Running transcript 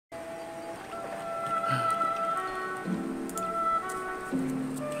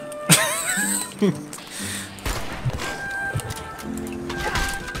He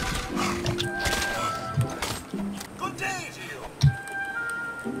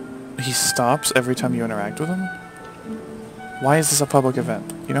stops every time you interact with him? Why is this a public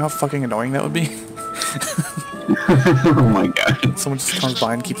event? You know how fucking annoying that would be? Oh my god. Someone just comes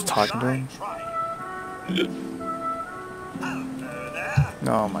by and keeps talking to him?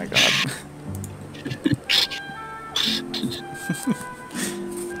 Oh my god.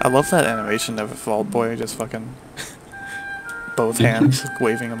 I love that animation of Vault Boy just fucking both hands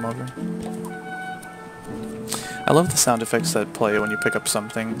waving him over. I love the sound effects that play when you pick up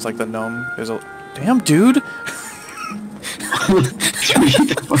something. It's like the gnome is a... Damn, dude!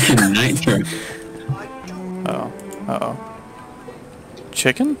 The fucking nitro. Uh-oh. Uh-oh.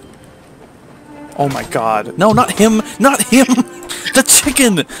 Chicken? Oh my god. No, not him! Not him! The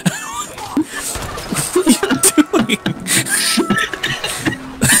chicken! What are you doing?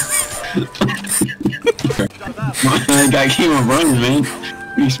 My guy came on running, man.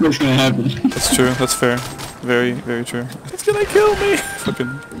 What do you expect's gonna happen? That's true, that's fair. Very, very true. It's gonna kill me!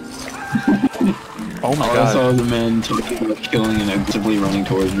 Fucking... Oh my god. I saw the man talking about killing and aggressively running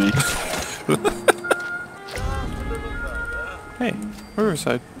towards me. Hey,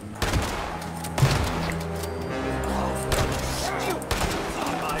 Riverside.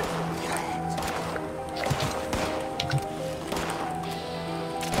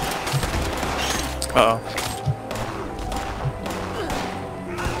 Uh-oh.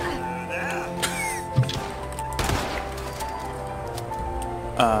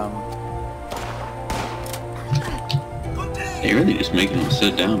 They really just making him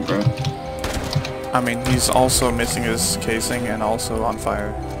sit down, bro. I mean, he's also missing his casing and also on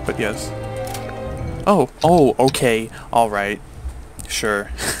fire, but yes. Oh, okay, alright. Sure.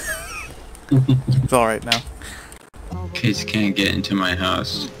 It's alright now. Kids can't get into my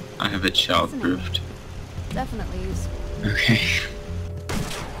house. I have it childproofed. Definitely useful. Okay.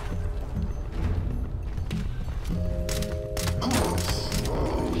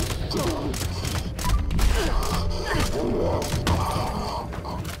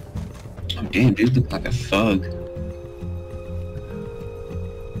 Oh damn, dude, look like a thug.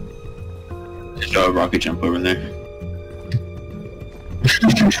 Just draw a rocket jump over there.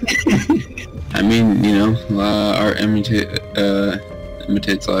 I mean, you know, our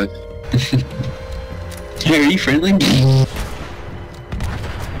imitates life. Hey, are you friendly?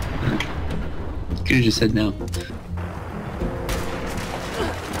 Could've just said no.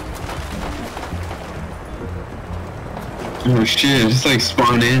 Oh shit, I just like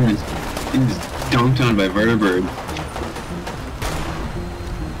spawned in and just dunked on by vertibird.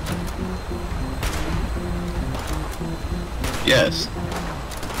 Yes.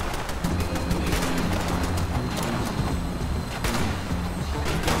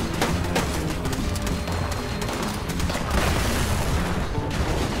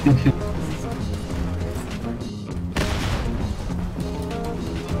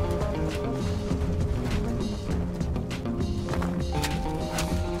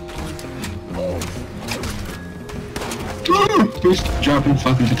 Who's dropping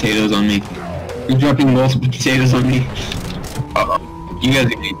fucking potatoes on me? Who's dropping multiple potatoes on me? Uh-oh. You guys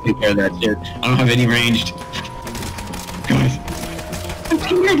need to take care of that shit. I don't have any ranged. Guys. I'm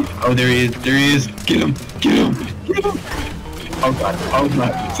scared. Oh, there he is. There he is. Get him. Get him. Get him. Oh god. Oh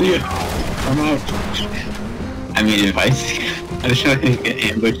god. See ya. I'm out. I mean, if I just feel like I get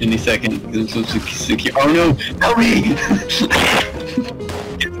ambushed any second because I'm so secure. Oh no! Help me!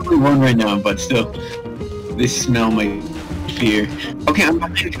 It's only one right now, but still. They smell my fear. Okay, I'm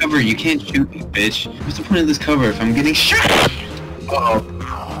behind cover. You can't shoot me, bitch. What's the point of this cover if I'm getting shot? Uh-oh.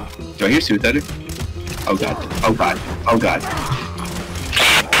 Do I hear suicide? Oh god. Oh god. Oh god.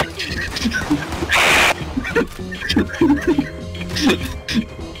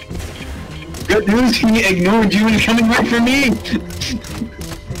 Good news, he ignored you and is coming right for me!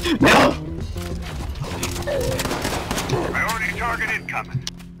 No! Priority target incoming.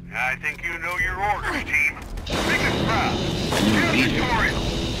 I think you know your orders, team. Make us proud. Territorial.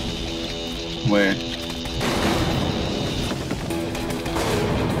 Where?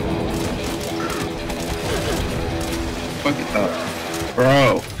 Fuck it up.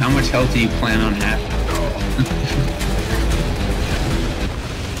 Bro, how much health do you plan on having?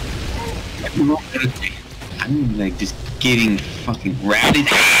 I'm like just getting fucking ratted.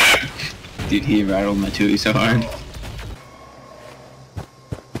 Dude, he rattled my tootie so hard.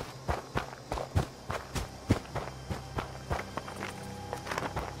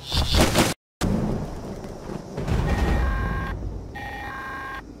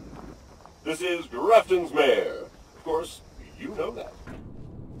 This is Grafton's Mayor. Of course, you know that.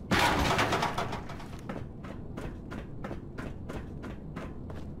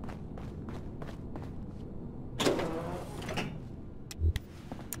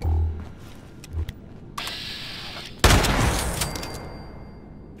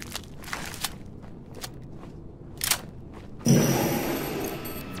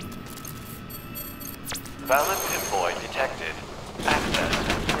 Valid convoy detected.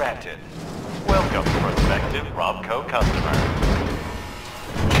 Access granted. Welcome, prospective Robco customer.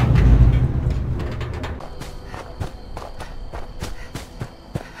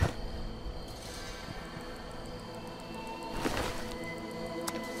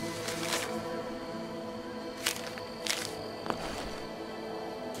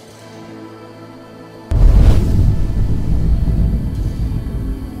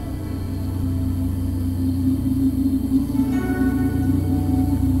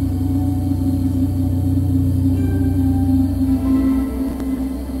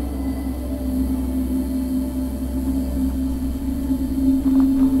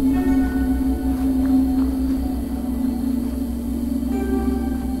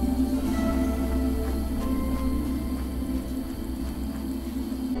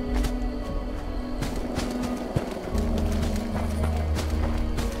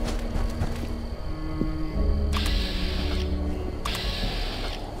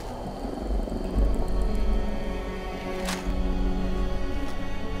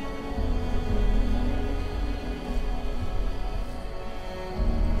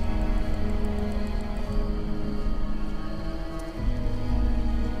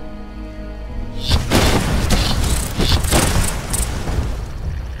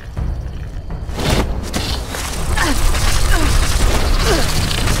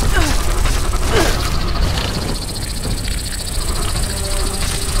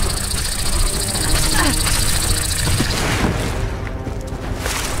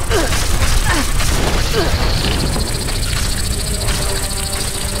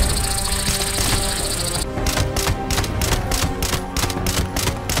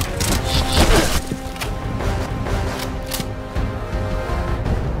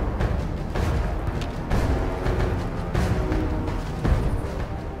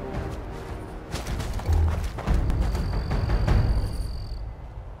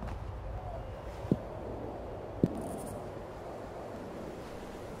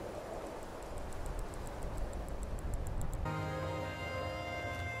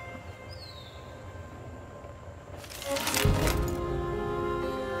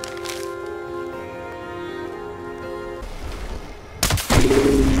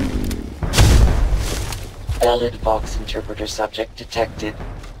 Valid Vox interpreter subject detected.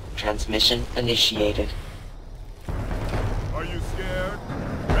 Transmission initiated. Are you scared?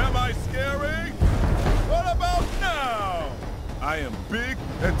 Am I scary? What about now? I am big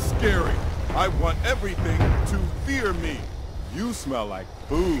and scary. I want everything to fear me. You smell like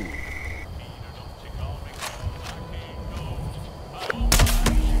food.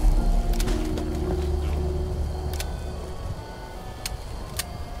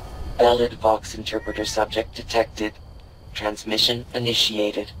 Valid Vox interpreter subject detected. Transmission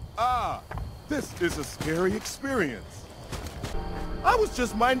initiated. Ah, this is a scary experience. I was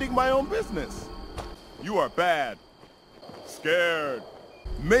just minding my own business. You are bad. Scared.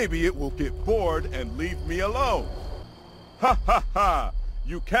 Maybe it will get bored and leave me alone. Ha ha ha!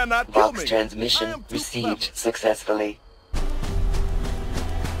 You cannot kill me! Vox transmission received successfully.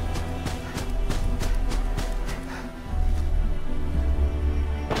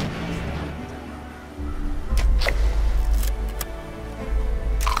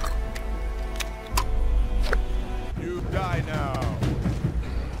 You die now.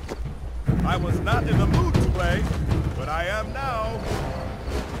 I was not in the mood to play, but I am now.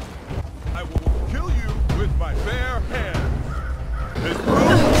 I will kill you with my bare hands. This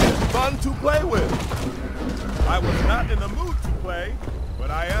food is fun to play with. I was not in the mood to play, but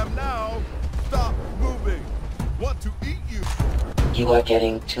I am now. Stop moving. Want to eat you. You are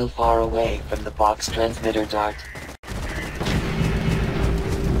getting too far away from the box transmitter dart.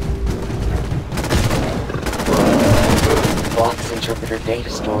 Box interpreter data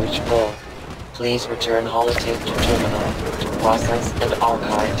storage full. Please return holotape to terminal to process and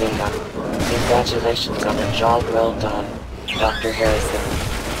archive data. Congratulations on a job well done, Dr. Harrison.